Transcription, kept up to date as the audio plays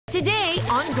Today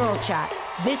on Girl Chat,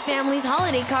 this family's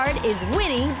holiday card is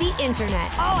winning the internet.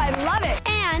 Oh, I love it.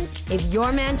 And if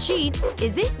your man cheats,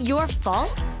 is it your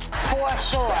fault? For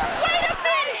sure. Wait a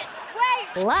minute! Wait!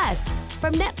 Plus,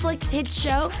 from Netflix hit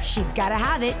show She's Gotta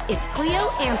Have It, it's Cleo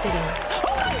Anthony.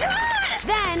 Oh my God!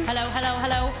 Then, hello, hello,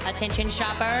 hello, attention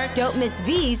shoppers. Don't miss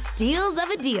these steals of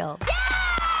a deal.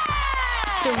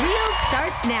 Yeah! The reel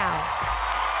starts now.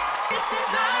 This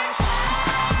is our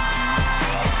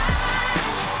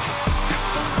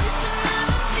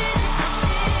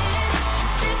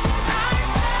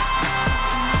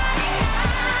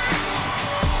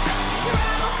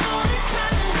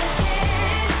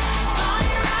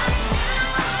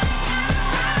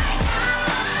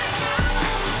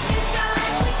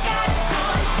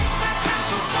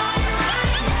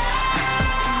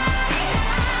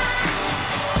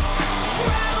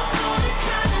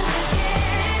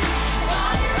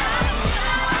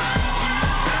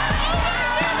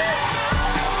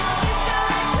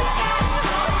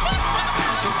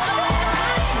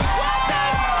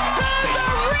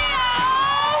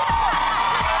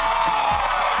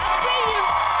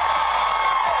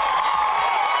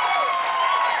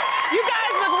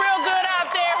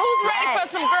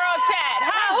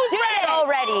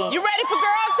You ready for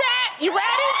Girl Chat? You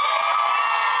ready?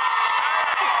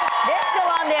 They're still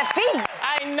on their feet.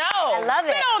 I know. I love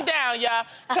it. Sit on down, y'all,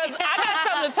 because I got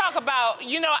something to talk about.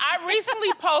 You know, I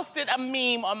recently posted a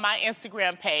meme on my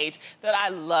Instagram page that I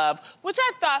love, which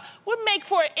I thought would make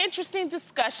for an interesting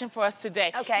discussion for us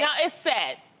today. Okay. Now, it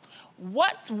said,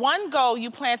 what's one goal you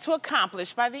plan to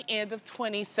accomplish by the end of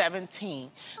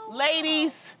 2017? Oh,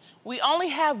 ladies, we only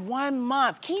have 1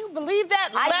 month. Can you believe that?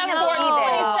 I Left can't for believe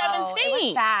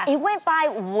it. 2017. It went by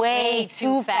way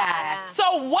too fast.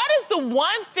 So what is the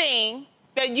one thing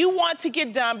that you want to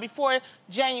get done before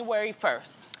January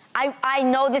 1st? I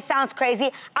know this sounds crazy.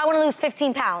 I want to lose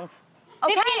 15 pounds.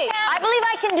 Okay. 15 pounds. I believe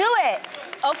I can do it.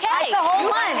 Okay. That's a whole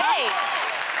month. Hey,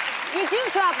 you do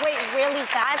drop weight really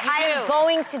fast. I am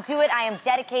going to do it. I am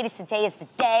dedicated. Today is the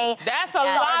day. That's a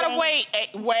lot of weight.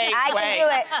 Wait. I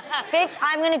can do it.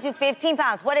 I'm going to do 15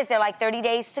 pounds. What is there, like 30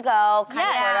 days to go? Kind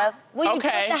of, sort of. Will you do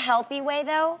it the healthy way,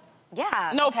 though?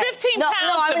 Yeah. No, okay. 15 pounds.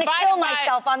 No, I'm going to kill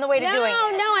myself on the way to doing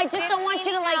it. No, I just don't want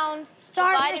you to, like,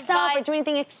 starve yourself or do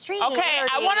anything extreme. Okay,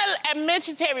 I want to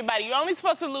mention to everybody, you're only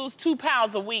supposed to lose 2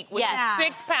 pounds a week, which is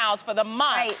 6 pounds for the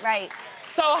month. Right.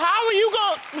 So how are you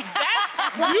going,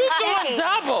 you doing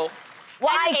double.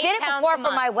 Well, I did it before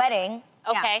for my wedding.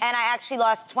 Okay. And I actually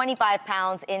lost 25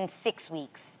 pounds in 6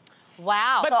 weeks.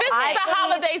 Wow. But this is the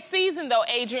holiday season, though,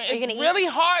 Adrienne. It's really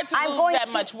hard to lose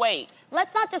that much weight.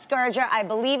 Let's not discourage her. I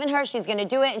believe in her. She's going to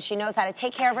do it, and she knows how to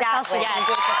take care of herself. Exactly. She's going to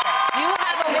do it herself. You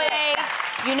have a way.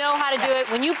 You know how to do it.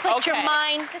 When you put your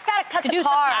mind just gotta cut to the do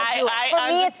carbs. For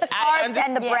me, it's the carbs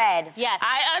and the bread. Yes.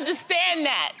 I understand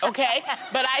that, okay?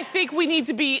 But I think we need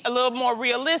to be a little more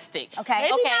realistic. Okay.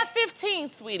 Maybe not 15,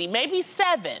 sweetie. Maybe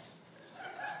 7.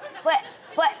 But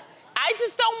I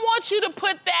just don't want you to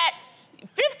put that.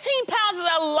 15 pounds is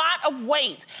a lot of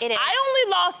weight. It is. I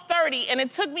only lost 30, and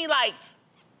it took me like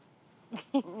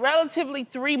relatively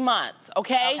 3 months.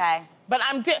 Okay. Okay. But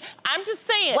I'm just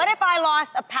saying. what if I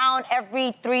lost a pound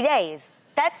every 3 days?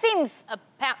 That seems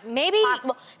maybe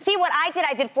possible. See, what I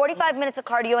did 45 minutes of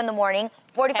cardio in the morning,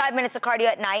 45 minutes of cardio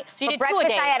at night. So you for did 2 a breakfast,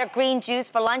 day. I had a green juice.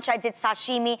 For lunch, I did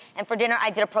sashimi. And for dinner,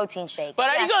 I did a protein shake. But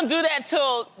are you going to do that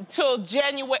till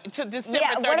January, till December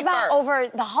 31st? What about over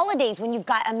the holidays when you've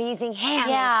got amazing ham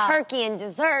and turkey and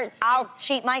desserts? I'll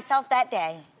treat myself that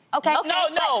day. Okay.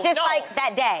 No. Just like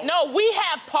that day. No, we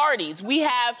have parties. We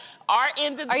have our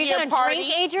end of the year party. Are you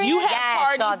going to drink, Adrienne? You have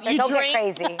Yes, parties. You don't drink. get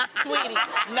crazy. Sweetie,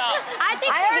 no. I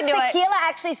think I she can heard do it. tequila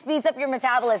actually speeds up your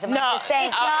metabolism. No. I'm just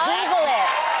saying, Google it.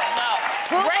 No.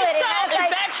 Google it. It Rachel, has, is like-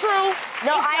 that true?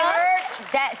 No, I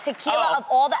heard that tequila of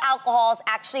all the alcohols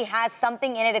actually has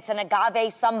something in it. It's an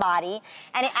agave somebody,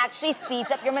 and it actually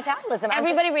speeds up your metabolism.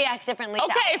 Everybody reacts differently to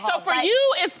Okay, so alcohol, for but-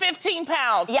 you, it's 15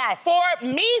 pounds. Yes. For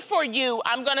me, for you,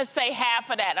 I'm going to say half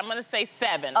of that. I'm going to say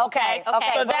 7. Okay. So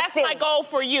we'll that's see. my goal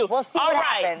for you. We'll see all what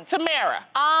right, happens.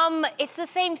 Tamera. It's the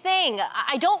same thing.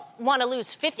 I don't want to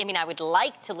lose 50. I mean, I would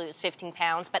like to lose 15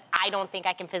 pounds, but I don't think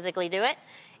I can physically do it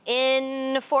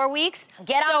in 4 weeks.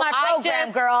 Get on my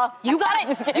program, girl. You got to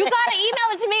email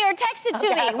it to me or text it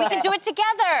to me. We can do it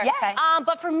together. Yes.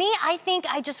 But for me, I think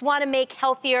I just want to make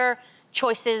healthier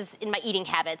choices in my eating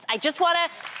habits. I just want to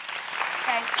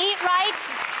eat right,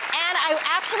 and I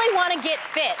actually want to get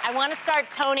fit. I want to start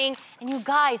toning. And you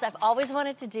guys, I've always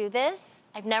wanted to do this.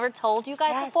 I've never told you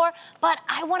guys before, but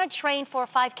I want to train for a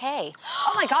 5K.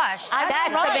 Oh my gosh.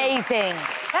 That's amazing.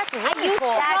 That's really used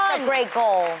cool. to That's run. a great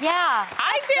goal. Yeah.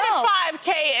 I did a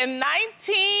 5K in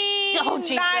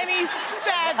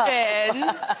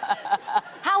 1997.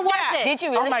 How was it? Did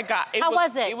you really? Oh my God! How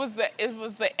was it? It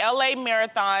was the LA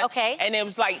Marathon. Okay. And it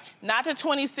was like not the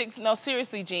 26. No,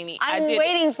 seriously, Jeannie. I'm I did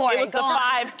waiting for it. It was Go the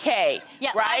on. 5K.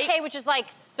 Yeah, right? 5K, which is like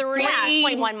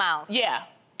 3.1 miles. Yeah.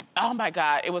 Oh my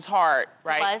God, it was hard,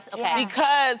 right? It was? Okay.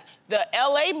 Because the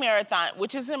LA Marathon,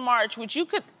 which is in March, which you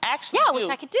could actually do. Which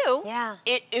I could do. Yeah.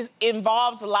 It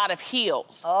involves a lot of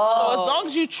heels. So as long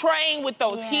as you train with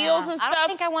those heels and I stuff. don't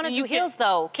think I want to you do can- heels,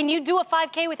 though. Can you do a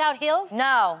 5K without heels?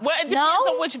 No. Well, it depends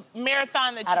on which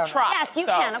marathon that you try. Yes, you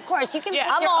So- can. Of course, you can. Yeah.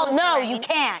 pick I'm your all, own no, terrain. you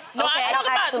can't. No, Okay, I'm talking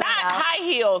about actually, not no. high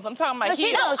heels. I'm talking about No, she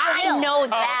heels. knows. I know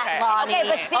that, okay. Lonnie. Okay,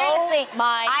 but seriously, Oh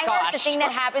my I heard the gosh. thing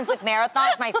that happens with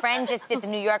marathons. My friend just did the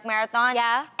New York Marathon.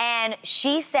 Yeah. And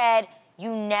she said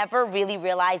you never really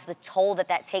realize the toll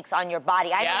that takes on your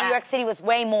body. I know Yeah. New York City was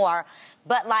way more,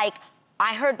 but like,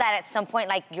 I heard that at some point,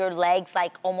 like, your legs,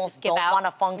 like, almost Give don't out. want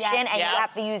to function, Yes. and Yes. you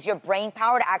have to use your brain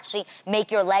power to actually make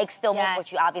your legs still move, Yes.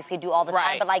 which you obviously do all the time.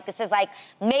 Right. But, like, this is, like,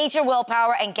 major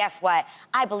willpower, and guess what?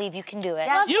 I believe you can do it.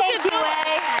 Yes. You Thank can you, do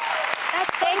it.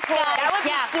 That's so cool. That would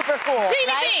be super cool. Jeannie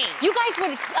Right? Bean. You guys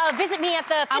would visit me at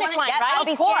the finish line, Yep, right? I'll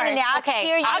be Of course. standing there. I'll Okay.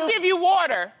 cheer you. I'll give you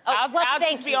water. Oh, I'll well,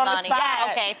 thank just be you, on the Lonnie. side.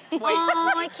 Yeah, okay. Wait.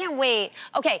 Oh, I can't wait.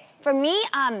 Okay, for me,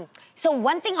 so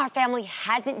one thing our family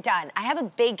hasn't done, I have a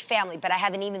big family, but I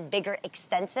have an even bigger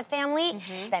extensive family.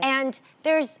 And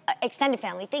there's extended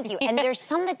family, thank you. And there's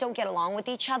some that don't get along with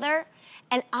each other.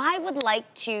 And I would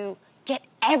like to get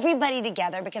everybody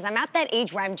together because I'm at that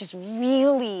age where I'm just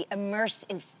really immersed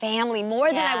in family more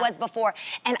than I was before.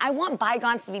 And I want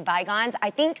bygones to be bygones.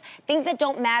 I think things that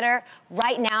don't matter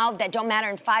right now, that don't matter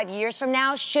in 5 years from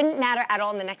now, shouldn't matter at all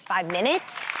in the next 5 minutes.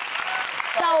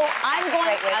 So I'm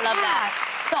going. I love that.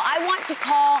 So I want to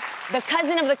call the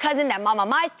cousin of the cousin that Mama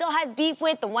Mai still has beef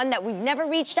with, the one that we've never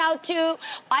reached out to.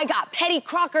 I got petty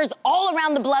crockers all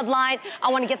around the bloodline. I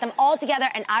want to get them all together,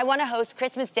 and I want to host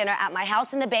Christmas dinner at my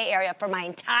house in the Bay Area for my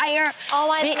entire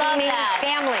Vietnamese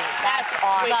family. That's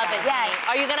awesome. Love it. Yes. Jeannie.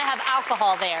 Are you going to have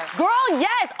alcohol there? Girl,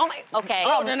 yes. Oh my. Okay.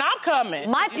 Oh, then I'm coming.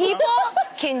 My people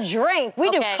can drink. We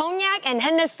do Okay. cognac and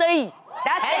Hennessy.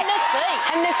 That's Hennessy. it.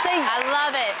 Hennessy. I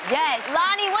love it. Yes.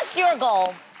 Lonnie, what's your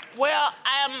goal? Well,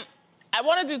 I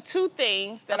want to do two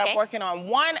things that Okay. I'm working on.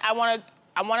 One, I want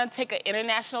to take an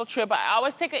international trip. I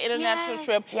always take an international Yes,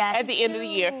 trip yes. at the end of the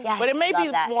year. Yes, But it may love be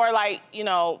that. more like, you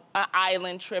know, an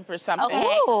island trip or something.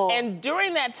 Okay. Ooh. And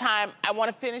during that time, I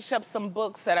want to finish up some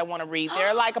books that I want to read. There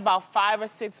are like about 5 or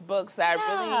 6 books that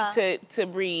I really need to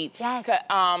read Yes. that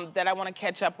I want to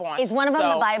catch up on. Is one of them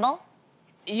the So, Bible?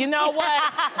 You know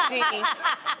what, Jeannie?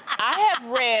 I have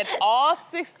read all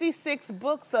 66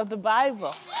 books of the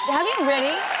Bible. Have you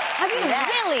really? Have you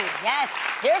really? Yes.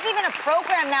 There's even a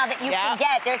program now that you can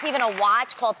get. There's even a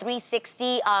watch called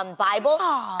 360 Bible.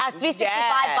 365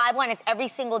 Yes. Bible, and it's every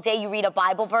single day you read a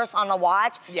Bible verse on the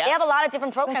watch. Yep. They have a lot of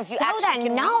different programs. You Bestow actually that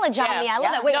can knowledge on me. I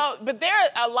love it. Wait. No, but there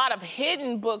are a lot of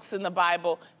hidden books in the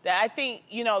Bible that I think,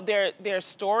 you know, they're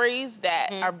stories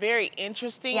that are very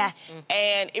interesting. Yes.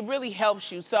 And it really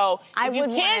helps you. So I if you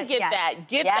would can wanna- get yeah. that,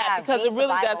 get Yeah, that because it read the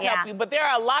really Bible. does help Yeah. you. But there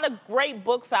are a lot of great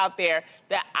books out there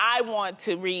that I want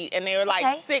to read, and they're like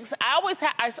Okay. 6. I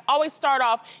always start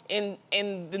off in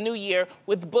the new year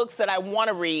with books that I want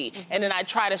to read, and then I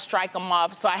try to strike them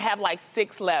off. So I have like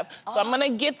 6 left. So I'm gonna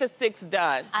get the 6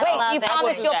 done. So Wait, love do you it.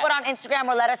 promise I will you'll do put that. on Instagram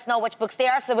or let us know which books they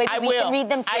are so maybe I we will. can read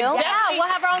them too? I definitely- we'll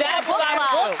have our own that's book what I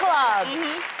club. will Book club.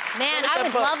 Man, Look at I the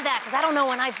would books. love that because I don't know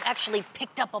when I've actually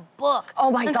picked up a book.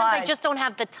 Oh, my Sometimes I God. just don't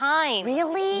have the time.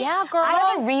 Really? Yeah, girl.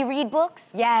 I ever reread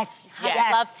books. Yes. Yes.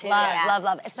 Yes. Love to. Love, Yes. love,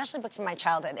 love. Especially books from my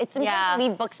childhood. It's important Yeah. to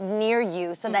leave books near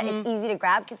you so that it's easy to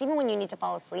grab. Because even when you need to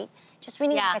fall asleep, just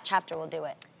reading Yeah. like a chapter will do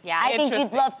it. Yeah. I think you'd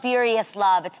Interesting. love Furious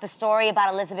Love. It's the story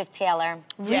about Elizabeth Taylor.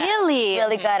 Yes. Really?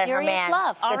 Really good, and her Furious man.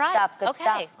 Love. It's All good right. stuff, good okay.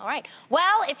 stuff. All right.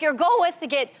 Well, if your goal was to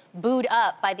get booed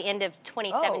up by the end of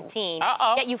 2017,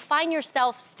 Uh-oh. yet you find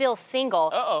yourself still single,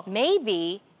 Uh-oh.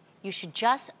 maybe you should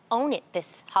just own it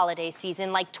this holiday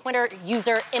season, like Twitter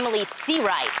user Emily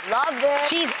Seawright. Love this.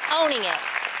 She's owning it.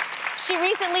 She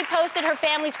recently posted her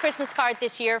family's Christmas card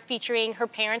this year featuring her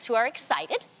parents who are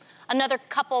excited, another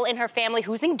couple in her family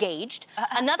who's engaged,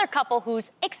 another couple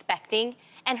who's expecting,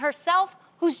 and herself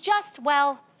who's just,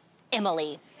 well,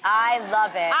 Emily. I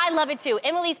love it. I love it too.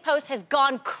 Emily's post has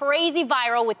gone crazy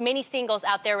viral with many singles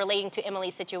out there relating to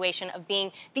Emily's situation of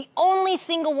being the only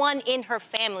single one in her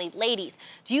family. Ladies,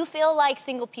 do you feel like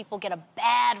single people get a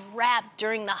bad rap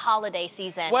during the holiday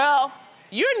season? Well,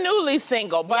 you're newly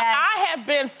single, but Yes. I have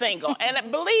been single.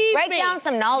 And believe Break me, down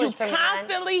some knowledge for you me, man.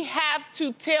 constantly have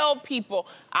to tell people,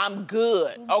 I'm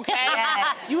good, okay?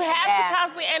 Yes. You have Yeah. to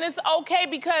constantly, and it's okay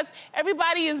because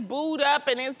everybody is booed up,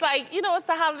 and it's like, you know, it's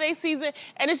the holiday season,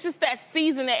 and it's just that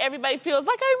season that everybody feels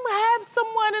like I have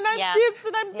someone, and I'm this,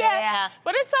 and I'm that. Yeah.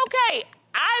 But it's okay.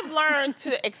 I've learned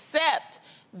to accept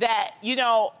that, you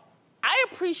know, I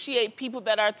appreciate people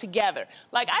that are together.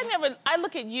 Like, I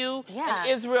look at you and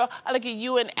Israel, I look at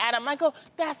you and Adam, I go,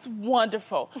 that's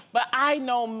wonderful. But I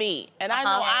know me, and I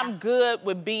know I'm good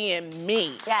with being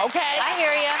me, okay? I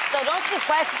hear you. So don't you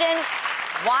question,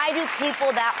 why do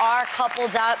people that are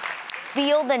coupled up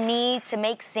feel the need to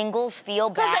make singles feel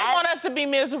bad? Because they want us to be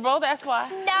miserable, that's why.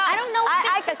 No, I don't know.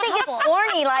 I just think it's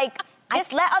corny. Like,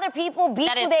 just let other people be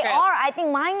That who is they true. are. I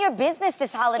think mind your business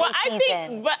this holiday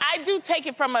season. But I do take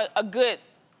it from a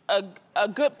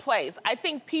good place. I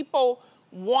think people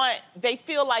they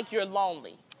feel like you're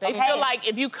lonely. They feel like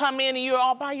if you come in and you're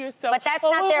all by yourself. But that's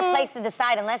not their place to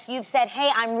decide unless you've said,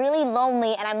 hey, I'm really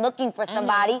lonely and I'm looking for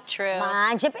somebody. True.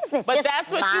 Mind your business. But just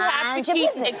that's what you have mind to your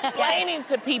keep business. explaining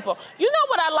to people. You know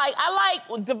what I like? I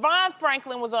like Devon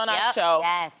Franklin was on our show.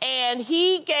 Yes. And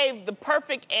he gave the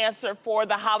perfect answer for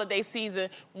the holiday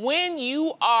season. When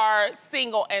you are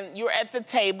single and you're at the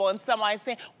table and somebody's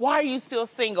saying, why are you still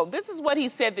single? This is what he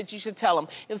said that you should tell them.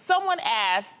 If someone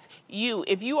asked you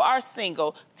if you are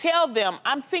single, tell them,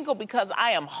 I'm single because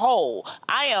I am whole.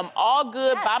 I am all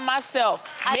good by myself.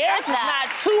 Marriage is not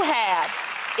two halves.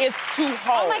 It's two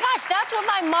whole. Oh my gosh, that's what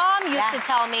my mom used to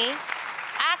tell me.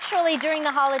 Actually, during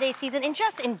the holiday season, and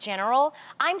just in general,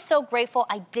 I'm so grateful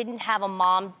I didn't have a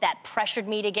mom that pressured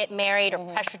me to get married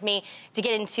or pressured me to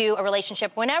get into a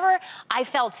relationship. Whenever I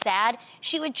felt sad,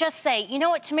 she would just say, you know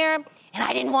what, Tamera? And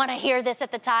I didn't want to hear this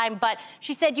at the time, but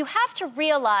she said, you have to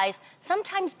realize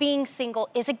sometimes being single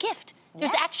is a gift.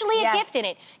 There's actually a gift in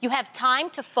it. You have time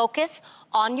to focus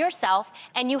on yourself,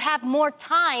 and you have more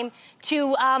time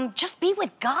to just be with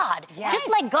God. Just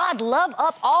let God love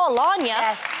up all on you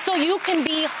so you can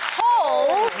be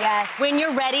whole when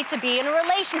you're ready to be in a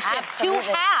relationship. Absolutely.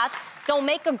 Two halves don't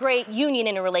make a great union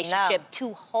in a relationship.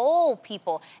 Two whole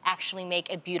people actually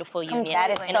make a beautiful union That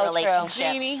is in so a relationship.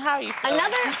 True. Jeannie, how are you feeling?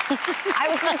 I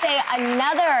was going to say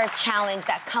another challenge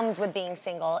that comes with being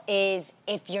single is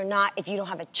if you don't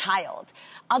have a child.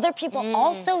 Other people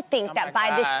also think that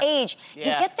by this age, you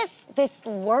get this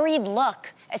worried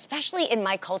look, especially in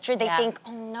my culture. They think,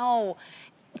 oh no,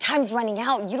 time's running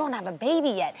out. You don't have a baby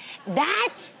yet.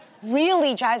 That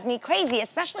really drives me crazy,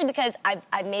 especially because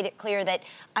I've made it clear that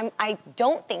I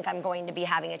don't think I'm going to be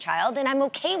having a child, and I'm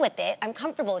okay with it. I'm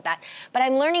comfortable with that. But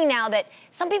I'm learning now that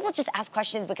some people just ask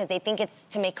questions because they think it's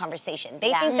to make conversation.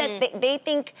 They think that they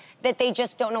think that they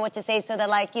just don't know what to say, so they're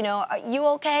like, you know, are you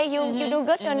okay? You do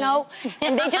good or no?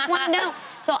 And they just want to know.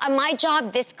 So my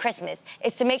job this Christmas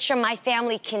is to make sure my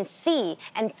family can see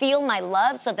and feel my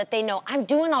love so that they know I'm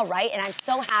doing all right and I'm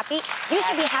so happy. You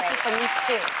should be happy for me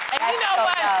too. And you know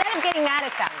what? Instead of getting mad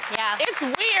at them. It's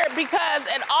weird because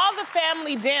at all the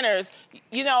family dinners,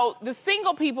 you know, the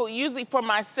single people, usually for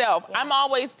myself, I'm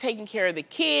always taking care of the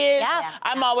kids.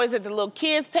 I'm always at the little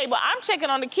kids table. I'm checking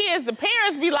on the kids. The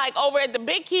parents be like over at the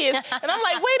big kids. And I'm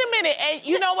like, wait a minute. And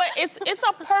you know what? It's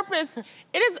a purpose.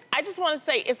 It is, I just want to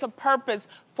say it's a purpose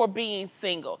for being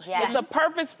single. It's a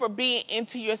purpose for being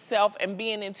into yourself and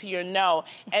being into your know.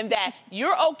 And that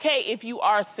you're okay if you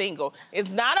are single.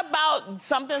 It's not about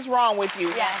something's wrong with you.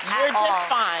 You're just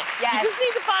fine. You just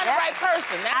need to find the right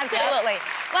person. That's Absolutely. it.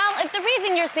 Well, if the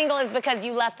reason you're single is because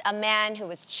you left a man who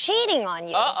was cheating on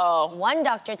you, one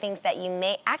doctor thinks that you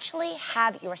may actually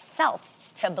have yourself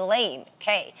to blame.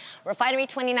 Okay. Refinery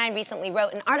 29 recently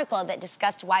wrote an article that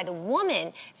discussed why the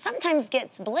woman sometimes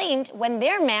gets blamed when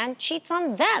their man cheats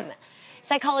on them.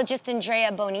 Psychologist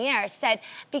Andrea Bonnier said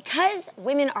because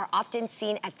women are often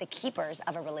seen as the keepers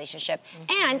of a relationship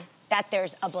and that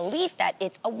there's a belief that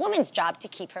it's a woman's job to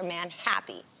keep her man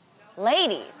happy.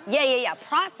 Ladies,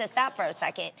 process that for a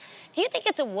second. Do you think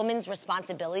it's a woman's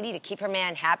responsibility to keep her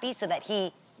man happy so that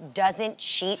he doesn't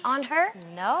cheat on her?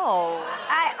 No.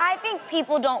 I think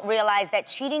people don't realize that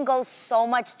cheating goes so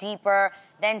much deeper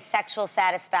than sexual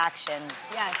satisfaction.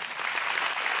 Yes.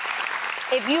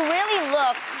 If you really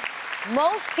look,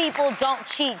 most people don't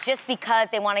cheat just because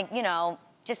they want to, you know,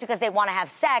 just because they want to have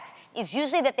sex. Is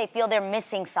usually that they feel they're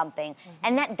missing something.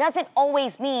 And that doesn't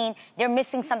always mean they're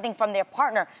missing something from their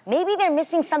partner. Maybe they're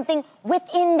missing something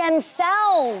within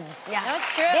themselves. No,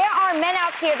 it's true. There are men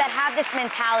out here that have this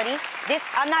mentality.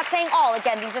 I'm not saying all,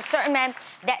 again, these are certain men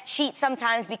that cheat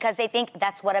sometimes because they think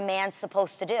that's what a man's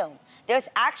supposed to do. there's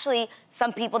actually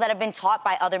some people that have been taught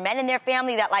by other men in their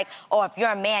family that, like, oh, if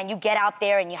you're a man, you get out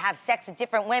there and you have sex with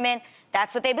different women.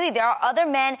 That's what they believe. There are other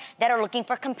men that are looking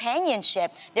for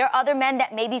companionship. There are other men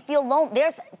that maybe feel lonely.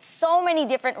 There's so many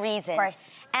different reasons. Of course.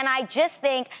 And I just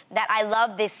think that I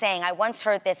love this saying. I once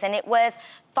heard this, and it was,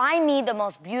 find me the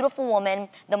most beautiful woman,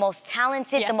 the most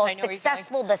talented, the most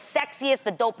successful, the sexiest,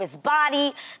 the dopest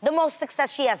body, the most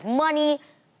success. She has money,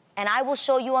 and I will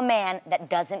show you a man that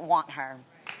doesn't want her.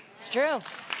 It's true.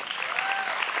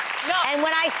 No. And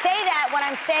when I say that, what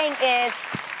I'm saying is,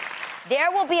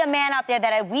 there will be a man out there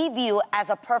that we view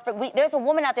as a perfect, there's a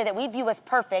woman out there that we view as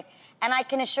perfect, and I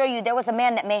can assure you there was a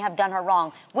man that may have done her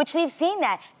wrong, which we've seen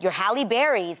that. Your Halle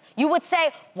Berry's. You would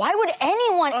say, why would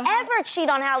anyone ever cheat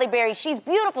on Halle Berry? She's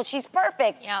beautiful, she's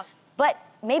perfect. Yeah. But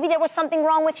maybe there was something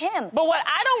wrong with him. But what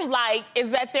I don't like is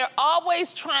that they're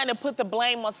always trying to put the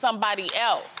blame on somebody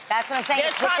else. That's what I'm saying.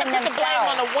 They're trying to put the blame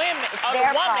on the women, on the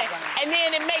woman, and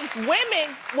then it makes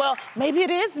women, well, maybe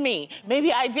it is me.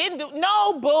 Maybe I didn't do.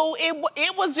 No, boo,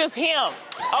 it was just him.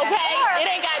 Okay, it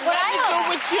ain't got nothing to do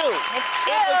with you.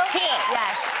 It was him.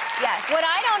 Yes, yes. What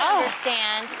I don't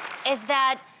understand is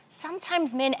that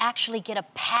sometimes men actually get a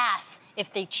pass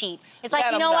if they cheat. It's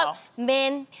like, you know what?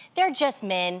 Men, they're just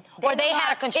men. Or they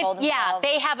have to control themselves. Yeah,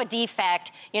 they have a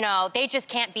defect. You know, they just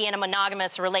can't be in a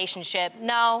monogamous relationship.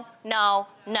 No, no,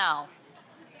 no.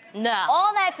 No.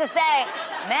 All that to say,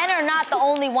 men are not the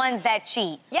only ones that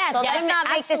cheat. Yes, so let's not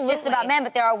make this just about men,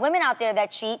 but there are women out there that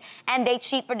cheat, and they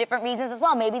cheat for different reasons as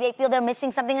well. Maybe they feel they're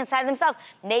missing something inside of themselves.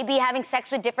 Maybe having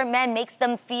sex with different men makes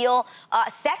them feel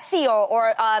sexy,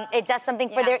 or it does something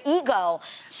for their ego.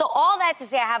 So all that to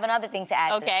say, I have another thing to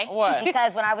add to this. What?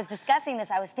 Because when I was discussing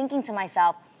this, I was thinking to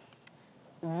myself,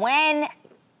 when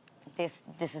this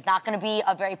is not going to be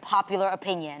a very popular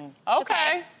opinion.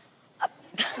 Okay.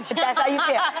 That's how you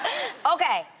feel.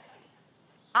 Okay.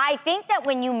 I think that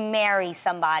when you marry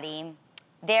somebody,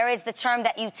 there is the term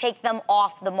that you take them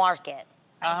off the market.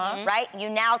 Right? You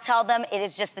now tell them it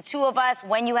is just the two of us.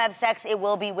 When you have sex, it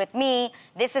will be with me.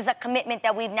 This is a commitment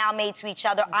that we've now made to each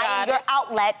other. I am your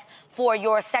outlet for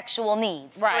your sexual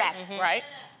needs. Right. Correct. Right.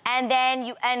 And then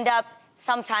you end up,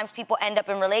 sometimes people end up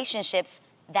in relationships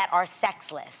that are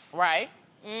sexless. Right.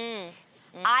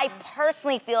 I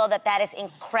personally feel that that is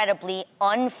incredibly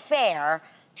unfair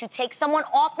to take someone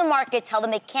off the market, tell them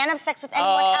they can't have sex with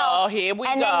anyone else, here we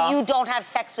and go. then you don't have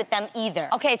sex with them either.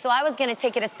 Okay, so I was going to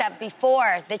take it a step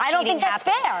before the cheating I don't think that's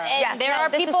happened. fair. Yes, There are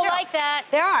people like that.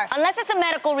 There are. Unless it's a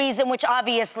medical reason, which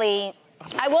obviously...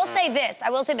 I will say this.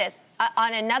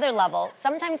 On another level,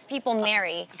 sometimes people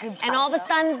marry, and all of a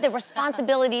sudden, the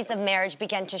responsibilities of marriage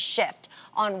begin to shift.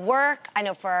 On work, I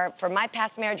know for my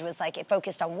past marriage was like it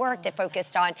focused on work, it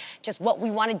focused on just what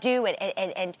we want to do,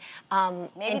 and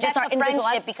Maybe just that's our a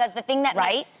friendship, because the thing that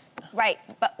makes... Right.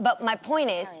 But my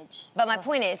point is,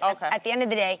 at the end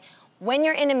of the day, when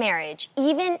you're in a marriage,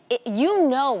 you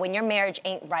know when your marriage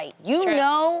ain't right. You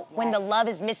know when the love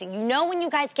is missing. You know when you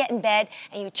guys get in bed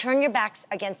and you turn your backs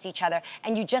against each other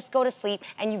and you just go to sleep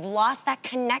and you've lost that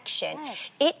connection.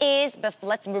 Yes. It is, but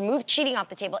let's remove cheating off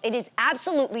the table. It is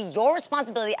absolutely your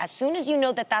responsibility, as soon as you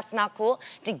know that that's not cool,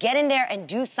 to get in there and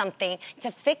do something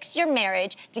to fix your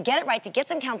marriage, to get it right, to get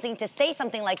some counseling, to say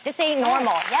something like, this ain't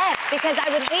normal. Yes. Because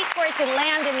I would hate for it to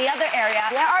land in the other area.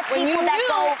 There are people that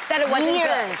go that it wasn't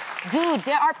years. Dude,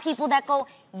 there are people that go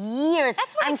years.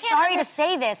 That's what I'm sorry to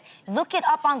say this. Look it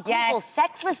up on Google. Yes.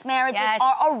 Sexless marriages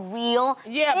are a real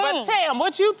thing. But Tam,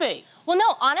 what you think? Well,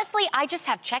 no, honestly, I just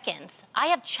have check-ins. I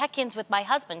have check-ins with my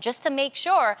husband just to make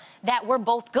sure that we're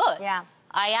both good. Yeah.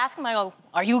 I ask him, I go,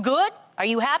 are you good? Are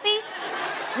you happy?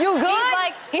 You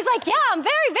good? He's like, yeah, I'm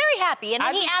very, very happy. And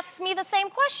then he asks me the same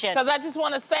question. Because I just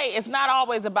want to say, it's not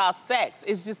always about sex.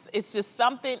 It's just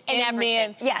something in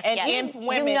men and in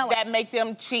women that make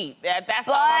them cheat. That's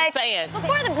all I'm saying.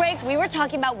 Before the break, we were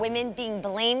talking about women being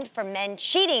blamed for men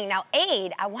cheating. Now,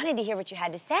 Aid, I wanted to hear what you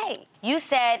had to say. You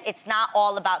said it's not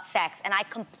all about sex, and I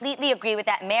completely agree with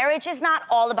that. Marriage is not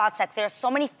all about sex. There are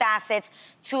so many facets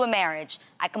to a marriage.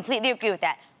 I completely agree with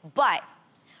that. But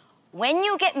when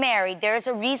you get married, there is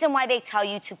a reason why they tell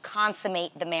you to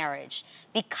consummate the marriage.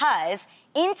 Because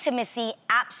intimacy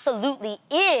absolutely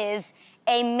is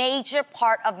a major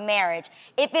part of marriage.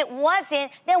 If it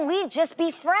wasn't, then we'd just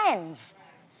be friends.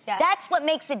 Yeah. That's what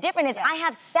makes it different is I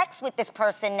have sex with this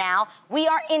person now. We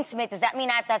are intimate. Does that mean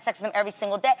I have to have sex with them every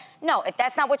single day? No, if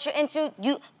that's not what you're into,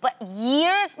 but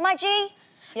years, my G?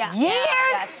 Yeah. Years?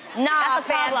 Yeah. Nah,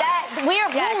 fam. We're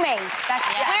roommates.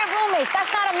 We're roommates.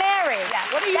 That's not a marriage.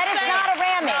 What are you saying? That is not a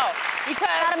marriage. No. Because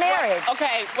not a marriage.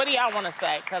 Okay, what do y'all want to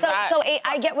say?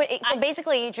 I get what. So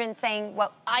basically, Adrienne's saying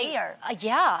what we are.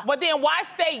 Yeah. But then why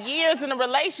stay years in a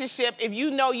relationship if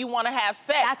you know you want to have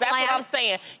sex? That's what I'm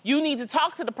saying. You need to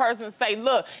talk to the person and say,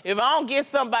 look, if I don't get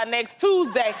something by next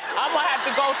Tuesday, I'm gonna have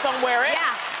to go somewhere else.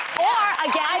 Yeah. Or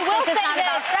again, I will say not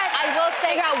about sex, I will say,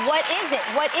 figure out what is it?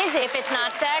 What is it? If it's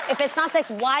not sex? If it's not sex,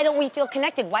 why don't we feel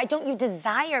connected? Why don't you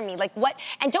desire me? Like what?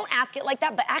 And don't ask it like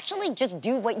that, but actually just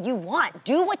do what you want.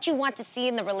 Do what you want to see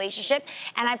in the relationship.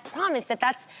 And I promise that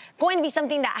that's going to be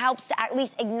something that helps to at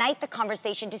least ignite the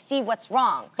conversation to see what's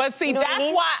wrong. But see, you know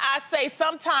that's why I say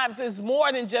sometimes it's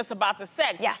more than just about the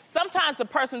sex. Yes. Sometimes the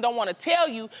person don't want to tell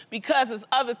you because there's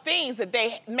other things that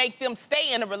they make them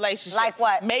stay in a relationship. Like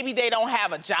what? Maybe they don't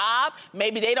have a job.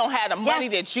 Maybe they don't have the money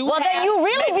that you have. Well, then you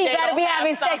really Maybe better be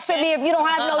having sex with me if you don't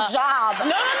have no job.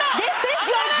 No. This is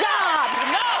your job.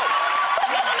 No.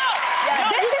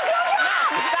 This is your job.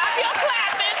 Stop your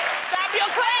clapping. Stop your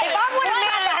clapping. If I'm with a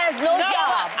man that has no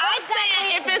job. I'm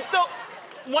saying if it's the...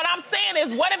 What I'm saying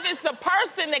is, what if it's the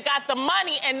person that got the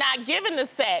money and not giving the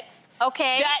sex?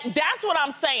 Okay. That's what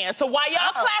I'm saying. So while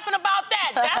y'all clapping about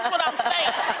that, that's what I'm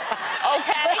saying.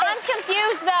 Okay? I'm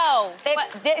confused, though.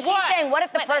 She's saying, what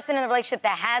if the person in the relationship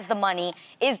that has the money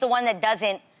is the one that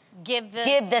doesn't give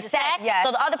the sex? Yes.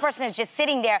 So the other person is just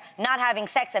sitting there not having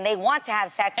sex and they want to have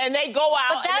sex. And they go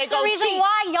out But and they that's go the reason cheat.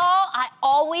 why, y'all, I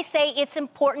always say it's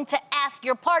important to ask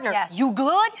your partner, Yes. you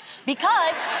good?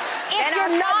 Because if And you're I'll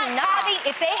tell not you, no.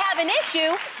 if they have an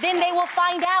issue, then they will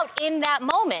find out in that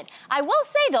moment. I will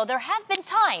say, though, there have been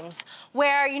times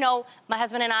where, my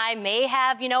husband and I may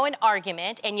have, an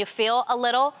argument and you feel a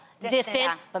little distant.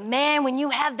 yeah. But man, when you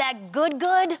have that good,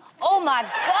 oh my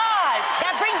gosh.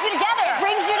 That brings you together. It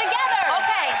brings you together.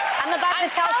 Okay, I'm about to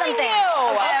tell telling something.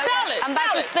 you. Okay, tell it. I'm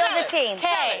about to spill the tea.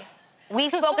 Okay.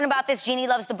 We've spoken about this. Jeannie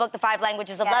loves the book, The 5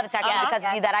 Languages of Love. It's actually because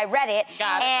of you that I read it.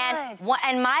 Got it.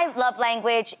 And my love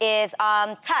language is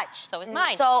touch. So is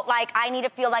mine. So, I need to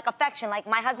feel affection.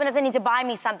 My husband doesn't need to buy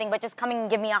me something, but just coming and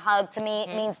give me a hug to me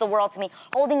means the world to me.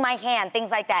 Holding my hand, things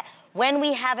like that. When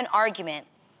we have an argument,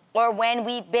 or when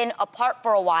we've been apart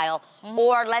for a while,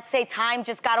 or let's say time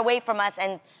just got away from us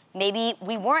and maybe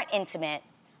we weren't intimate,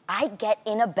 I get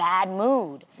in a bad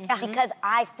mood because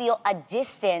I feel a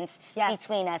distance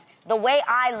between us. The way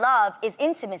I love is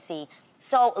intimacy.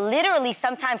 So literally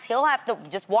sometimes he'll have to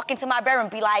just walk into my bedroom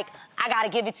and be like, I gotta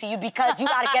give it to you because you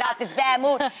gotta get out this bad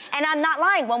mood. And I'm not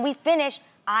lying. When we finish,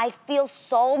 I feel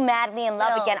so madly in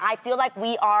love again. I feel like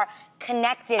we are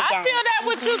connected again. I feel that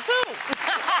with you, too.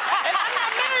 And I'm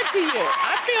not married to you.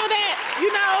 I feel that,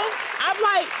 I'm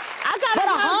like, I got a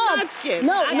hug.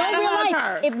 No, real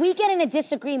life. If we get in a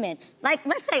disagreement, let's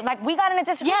say, we got in a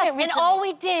disagreement Yes, recently. and all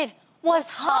we did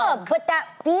was hug. But that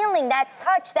feeling, that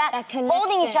touch, that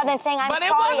holding each other and saying, I'm sorry.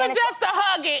 But it wasn't just a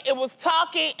hugging. It was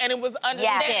talking and it was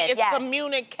understanding. It's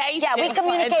communication. Yeah, we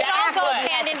communicate. It all goes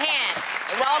hand in hand.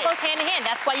 It all goes hand in hand.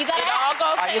 That's why you got to ask. It all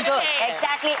goes hand in hand.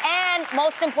 Exactly. And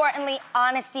most importantly,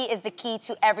 honesty is the key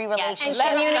to every relationship.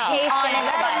 And communication. Honest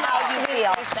about how you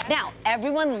feel. Now,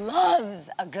 everyone loves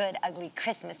a good, ugly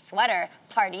Christmas sweater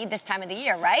party this time of the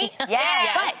year, right?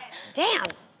 Yes. But, damn,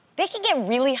 they can get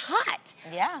really hot.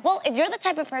 Yeah. Well, if you're the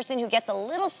type of person who gets a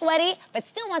little sweaty but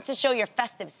still wants to show your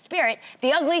festive spirit,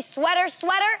 the Ugly Sweater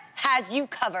has you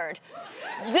covered.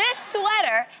 This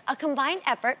sweater, a combined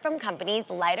effort from companies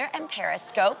Lighter and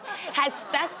Periscope, has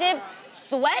festive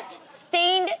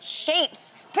sweat-stained shapes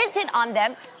printed on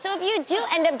them, so if you do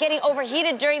end up getting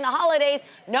overheated during the holidays,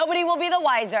 nobody will be the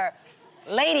wiser.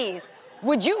 Ladies,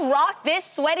 would you rock this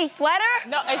sweaty sweater?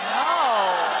 No,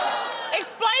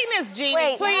 explain this, Jeannie,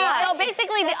 Wait, please. yeah. So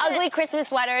basically, the ugly Christmas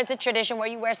sweater is a tradition where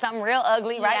you wear something real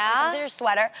ugly, right? Yeah. It becomes your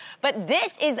sweater. But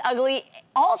this is ugly,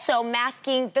 also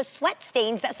masking the sweat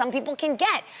stains that some people can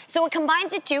get. So it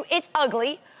combines the two. It's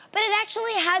ugly, but it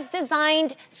actually has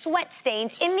designed sweat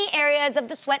stains in the areas of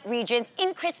the sweat regions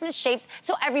in Christmas shapes,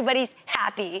 so everybody's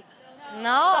happy.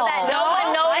 No. So that no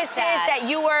one notices that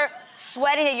you were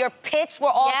sweating, that your pits were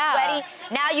all sweaty.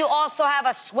 Now you also have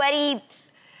a sweaty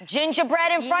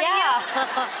gingerbread in front of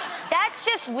you. That's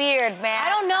just weird, man. I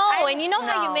don't know. And you know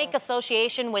how you make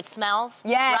association with smells?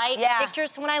 Yes. Right? Yeah.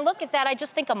 Pictures, when I look at that, I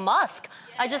just think of musk.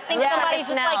 I just think somebody's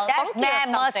just That's funky mad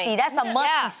or musty. something. That's a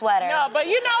musty sweater. No, but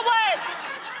you know what?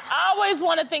 I always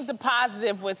want to think the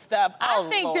positive with stuff. I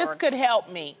think this could help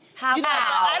me. How?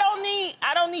 I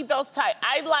don't need those type.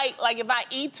 I like if I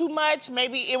eat too much,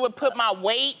 maybe it would put my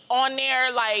weight on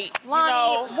there. Lonnie,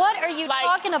 what are you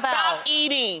talking about? Stop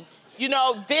eating.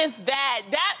 This,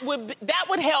 that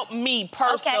would help me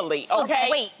personally. So, Okay.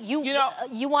 wait, you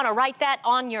want to write that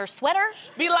on your sweater?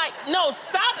 Be like, no,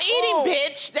 stop eating,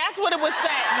 bitch. That's what it was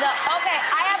saying. No, okay,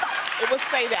 It would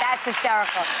say that. That's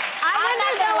hysterical. I'm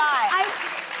not gonna lie.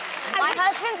 My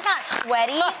husband's not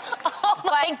sweaty,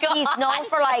 but he's known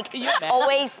for like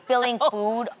always spilling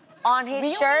food on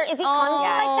his shirt. Is he constant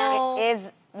like that? It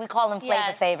is. We call him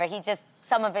Flavor Saver. He just,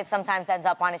 some of it sometimes ends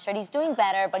up on his shirt. He's doing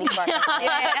better, but he's working on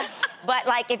it. But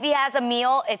like if he has a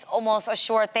meal, it's almost a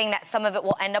sure thing that some of it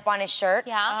will end up on his shirt.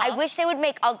 Yeah. I wish they would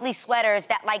make ugly sweaters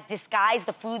that like disguise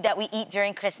the food that we eat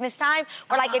during Christmas time.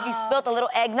 Where like if you spilled a little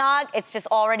eggnog, it's just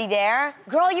already there.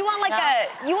 Girl, you want like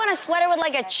a sweater with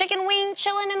like a chicken wing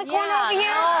chilling in the corner over here?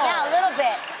 Yeah, a little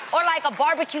bit. Or like a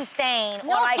barbecue stain.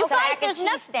 No, or like you some guys, mac and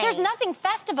cheese stain. there's nothing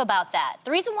festive about that.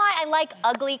 The reason why I like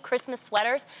ugly Christmas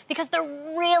sweaters, because they're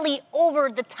really over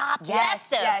the top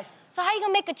festive. Yes. So how are you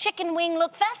gonna make a chicken wing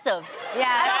look festive? Yeah,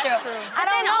 that's true. I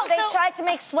don't know. They tried to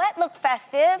make sweat look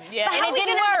festive. Yeah. But And how it we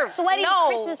didn't gonna have work. a sweaty No.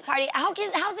 Christmas party?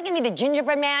 How's it gonna be the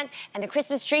gingerbread man and the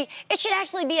Christmas tree? It should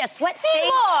actually be a sweat See, stain.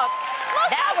 look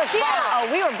That was cute. bomb.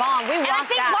 Oh, we were bomb. We And I rocked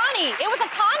think, that. Lonnie, it was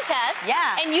a contest.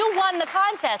 Yeah. And you won the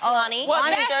contest, Lonnie. Well,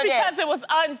 Lonnie that's sure did. because it was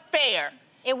unfair.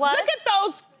 It was? Look at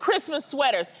those Christmas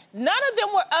sweaters. None of them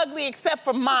were ugly except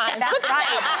for mine. That's Look at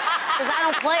right. that. Because I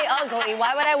don't play ugly.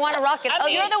 Why would I want to rock an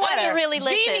ugly you're the one sweater? who really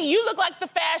listened. Jeannie, you look like the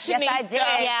fashionista. Yes, I did.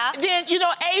 Yeah. Then, you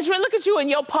know, Adrienne, look at you in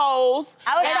your pose.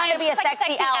 I was Yeah, trying to be a she's like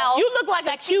sexy sexy elf. elf. You look like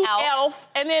Sexy a cute elf. elf.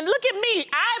 And then look at me.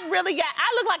 I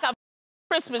look like a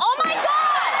Christmas Oh my tree.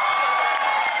 God!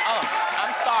 Oh,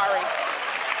 I'm sorry.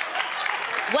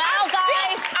 Wow,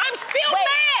 guys. I'm still Wait,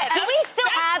 mad. do we still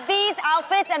have these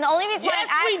outfits? And the only reason why Yes,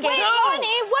 I'm we asking... do.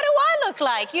 Lonnie, what do I look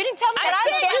like? You didn't tell me I what I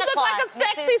said look you like. look like a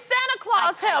sexy Mrs. Santa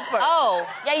Claus helper. Oh.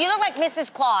 Yeah, you look like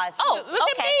Mrs. Claus. Oh, Look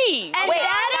okay. at me. And Wait,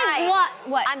 that guys,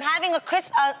 is what? I'm having a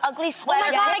ugly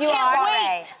sweater. Oh my God, Yes, I you can't are.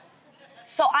 wait.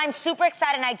 So I'm super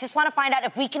excited, and I just want to find out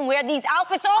if we can wear these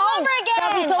outfits all over again.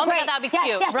 That'd be so Oh my great. God, that'd be yes,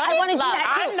 cute. Yes, Right? I want to do Love.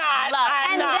 that too. I'm not. Love.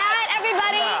 I'm And not. that,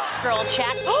 everybody. Girl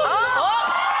chat.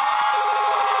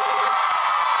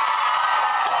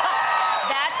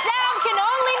 That sound can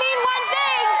only mean one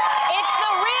thing. It's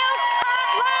the real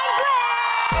Hotline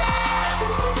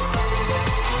Bling.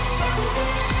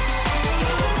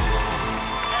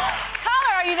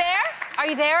 Caller, are you there? Are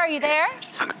you there? Are you there?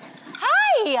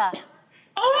 Hi.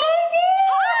 Oh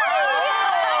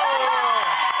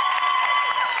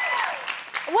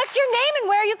What's your name and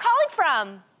where are you calling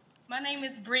from? My name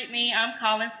is Brittany. I'm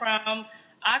calling from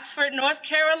Oxford, North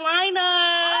Carolina.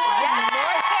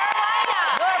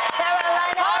 North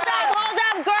Carolina. Hold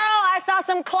up, girl. I saw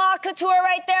some claw couture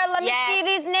right there. Let me Yes. see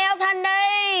these nails,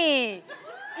 honey.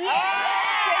 Yeah.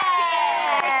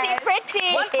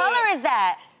 Pretty. What color is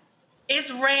that?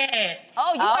 It's red.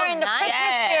 Oh, you are in the nice.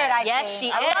 Christmas spirit, I Yes, see.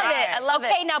 she I is. love it. I love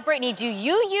it. Okay, now, Brittany, do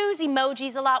you use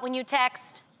emojis a lot when you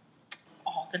text?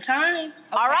 All the time.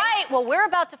 All right, well, we're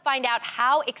about to find out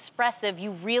how expressive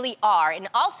you really are and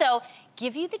also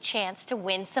give you the chance to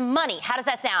win some money. How does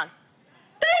that sound?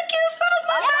 Thank you so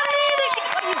much. I need it.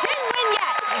 Well, you didn't win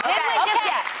yet. You didn't win just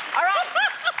yet. All right.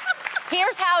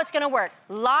 Here's how it's gonna work.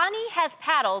 Lonnie has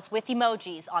paddles with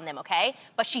emojis on them, okay?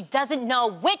 But she doesn't know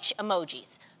which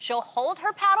emojis. She'll hold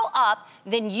her paddle up,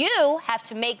 then you have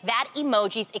to make that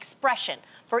emoji's expression.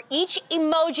 For each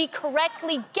emoji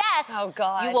correctly guessed, Oh,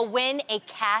 God. you will win a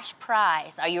cash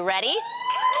prize. Are you ready? She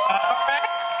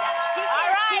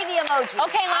can't see the emoji.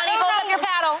 Okay, Lonnie, hold up your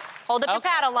paddle. Hold up your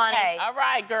paddle, Lonnie. Okay. All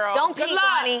right, girl. Don't Good peek,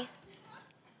 luck. Lonnie.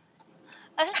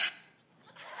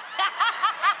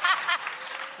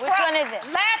 Which one is it?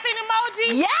 Laughing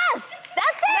emoji? Yes,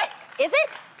 that's it. Is it?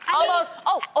 Almost.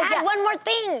 Oh, Add yeah. one more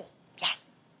thing. Yes.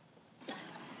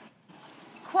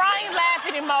 Crying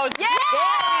laughing emoji. Yeah.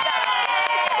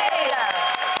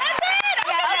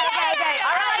 Okay.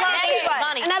 All right, Lonnie. Next one.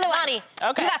 Lonnie. Another one. Lonnie.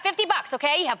 Okay. You got $50,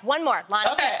 okay? You have one more.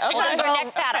 Lonnie. Okay, Hold on okay. to your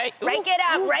next paddle. Okay. Break it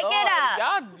up, break it up.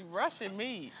 Y'all rushing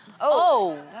me.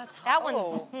 Oh, That's that one's.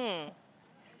 oh.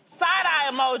 Side-eye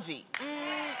emoji. Is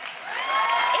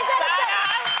that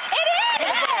it is.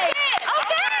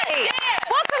 Okay. Yeah.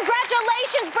 Well,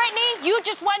 congratulations, Brittany. You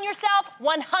just won yourself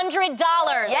 $100.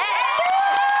 Yeah.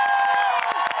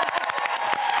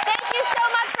 Thank you so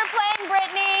much for playing,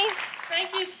 Brittany.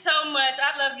 Thank you so much.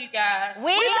 I love you guys.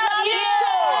 We love you.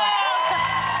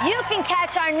 You can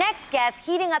catch our next guest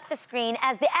heating up the screen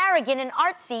as the arrogant and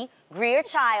artsy Greer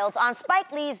Childs on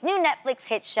Spike Lee's new Netflix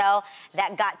hit show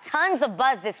that got tons of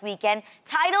buzz this weekend,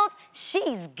 titled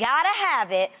She's Gotta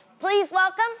Have It. Please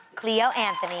welcome Cleo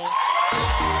Anthony.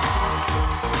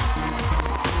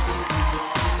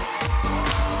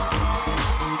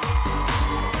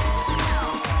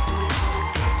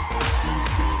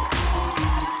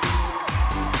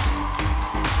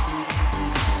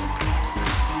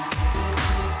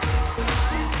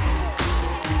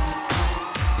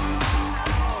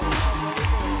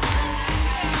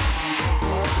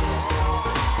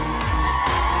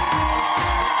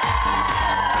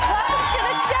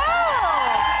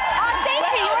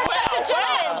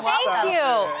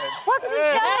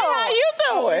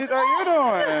 are you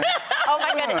doing? Oh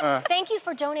my goodness. Thank you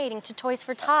for donating to Toys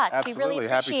for Tots. Absolutely. We really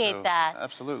appreciate Happy to. that.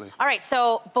 Absolutely. All right,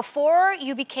 so before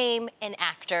you became an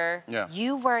actor, Yeah.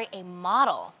 you were a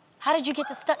model. How did you get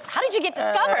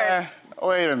discovered?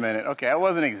 Wait a minute. Okay, I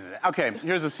wasn't Okay,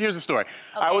 here's the story.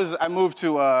 Okay. I moved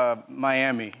to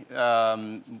Miami,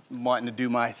 wanting to do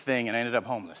my thing, and I ended up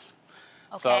homeless.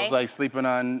 So I was like sleeping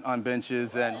on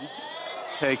benches and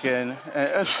taking.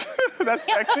 That's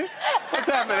sexy. What's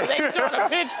happening? They showed a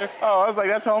picture. Oh, I was like,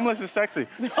 that's homeless and sexy.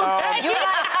 You're like,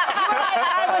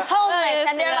 I was homeless,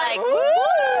 and they're like,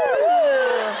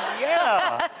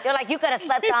 Yeah. you're like, you could have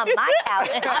slept on my couch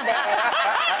all day.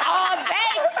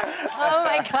 Oh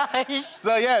my gosh.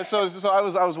 So yeah, so I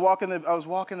was walking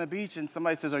the beach, and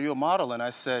somebody says, "Are you a model?" And I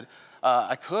said,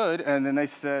 "I could." And then they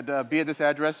said, "Be at this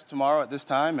address tomorrow at this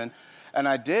time." And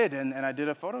I did, and I did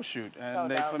a photo shoot, and So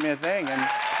they dope. put me a thing, and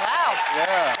Wow.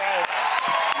 yeah. Great.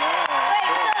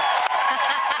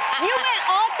 You went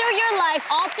all through your life,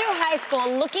 all through high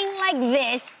school, looking like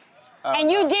this, and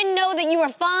you didn't know that you were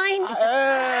fine?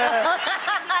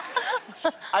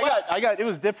 It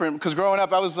was different, because growing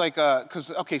up, I was like, so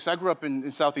I grew up in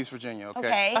Southeast Virginia,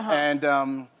 okay?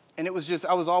 And it was just,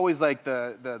 I was always like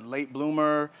the late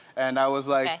bloomer, and I was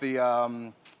like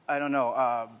I don't know,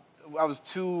 I was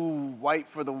too white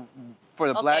for the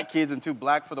black kids and too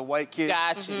black for the white kids.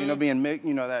 Gotcha. You know, being mixed,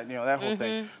 that whole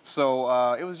thing.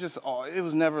 So it was just, it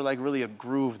was never like really a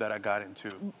groove that I got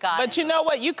into. But you know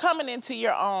what? You coming into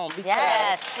your own. Because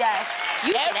Yes.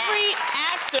 every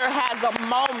actor has a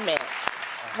moment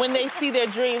when they see their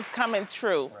dreams coming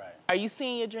true. Right. Are you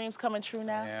seeing your dreams coming true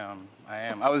now? I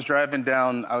am. I was driving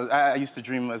down, I used to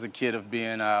dream as a kid of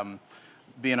being on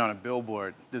a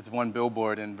billboard. There's one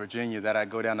billboard in Virginia that I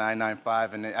go down to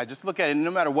I-95, and I just look at it, and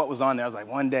no matter what was on there, I was like,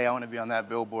 one day I want to be on that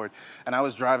billboard. And I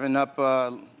was driving up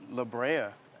La Brea,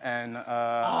 and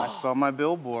I saw my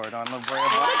billboard on La Brea.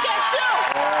 Look at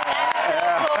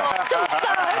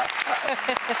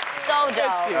So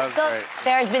dope. So great.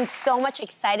 there has been so much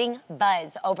exciting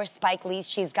buzz over Spike Lee's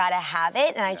She's Gotta Have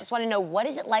It, and I just want to know, what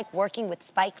is it like working with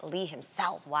Spike Lee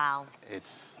himself? Wow.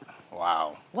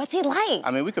 Wow. What's he like?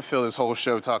 I mean, we could fill this whole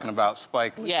show talking about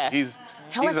Spike Lee. Yeah.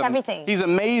 Tell us everything. He's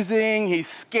amazing. He's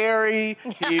scary.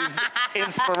 He's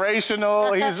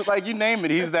inspirational. He's like, you name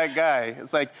it. He's that guy.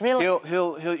 It's like Really?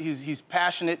 he's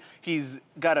passionate. He's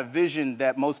got a vision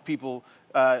that most people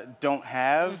don't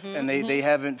have, and they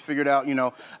haven't figured out,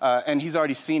 and he's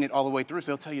already seen it all the way through,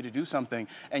 so he'll tell you to do something,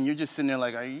 and you're just sitting there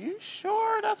like, are you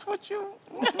sure that's what you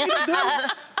want me to do?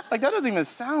 Like, that doesn't even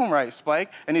sound right,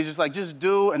 Spike. And he's just like, just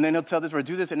do, and then he'll tell this or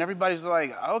do this, and everybody's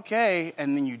like, okay,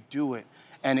 and then you do it,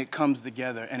 and it comes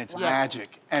together, and it's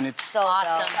magic, and it's So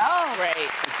awesome. Oh, great.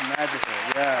 it's magical,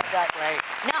 yeah. That's right.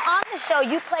 Now, on the show,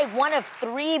 you play one of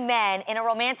 3 men in a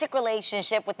romantic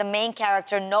relationship with the main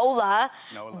character, Nola.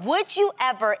 Would you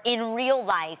ever, in real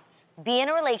life, be in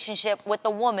a relationship with a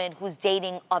woman who's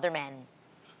dating other men?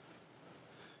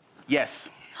 Yes.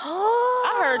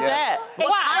 I heard that.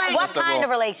 Why? What kind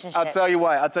of relationship? I'll tell you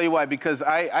why. Because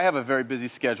I have a very busy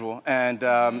schedule, and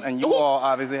you all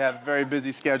obviously have very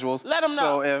busy schedules. Let 'em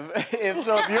know. So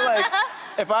if you're like,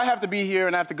 if I have to be here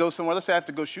and I have to go somewhere, let's say I have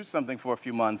to go shoot something for a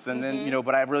few months, and then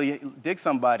but I really dig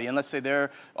somebody, and let's say they're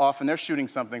off and they're shooting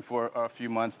something for a few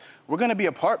months, we're gonna be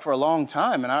apart for a long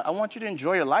time, and I want you to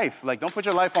enjoy your life. Like, don't put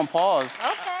your life on pause.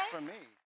 Okay. For me.